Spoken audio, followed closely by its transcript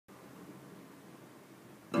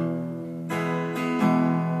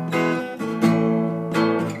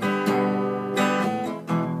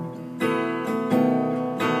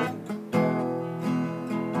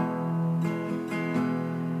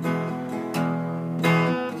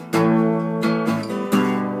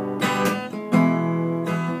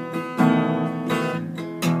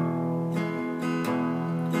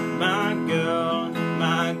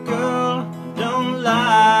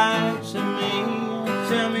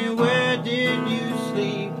me, where did you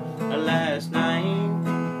sleep last night?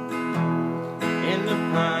 In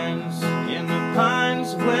the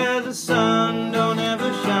pines where the sun don't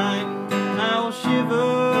ever shine. I will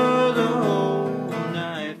shiver the whole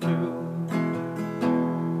night through.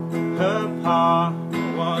 Her pa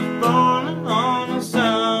was born on a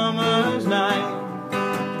summer's night,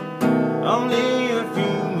 only a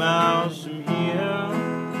few miles from here.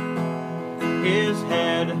 His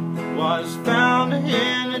head was found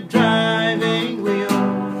in a driving wheel,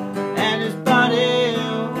 and his body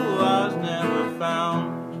was never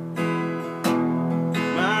found.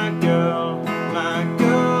 My girl,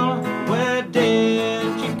 where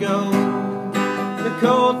did you go? The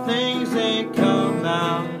cold things, they come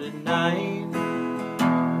out at night.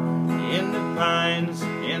 In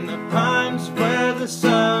the pines where the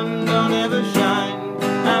sun don't ever shine.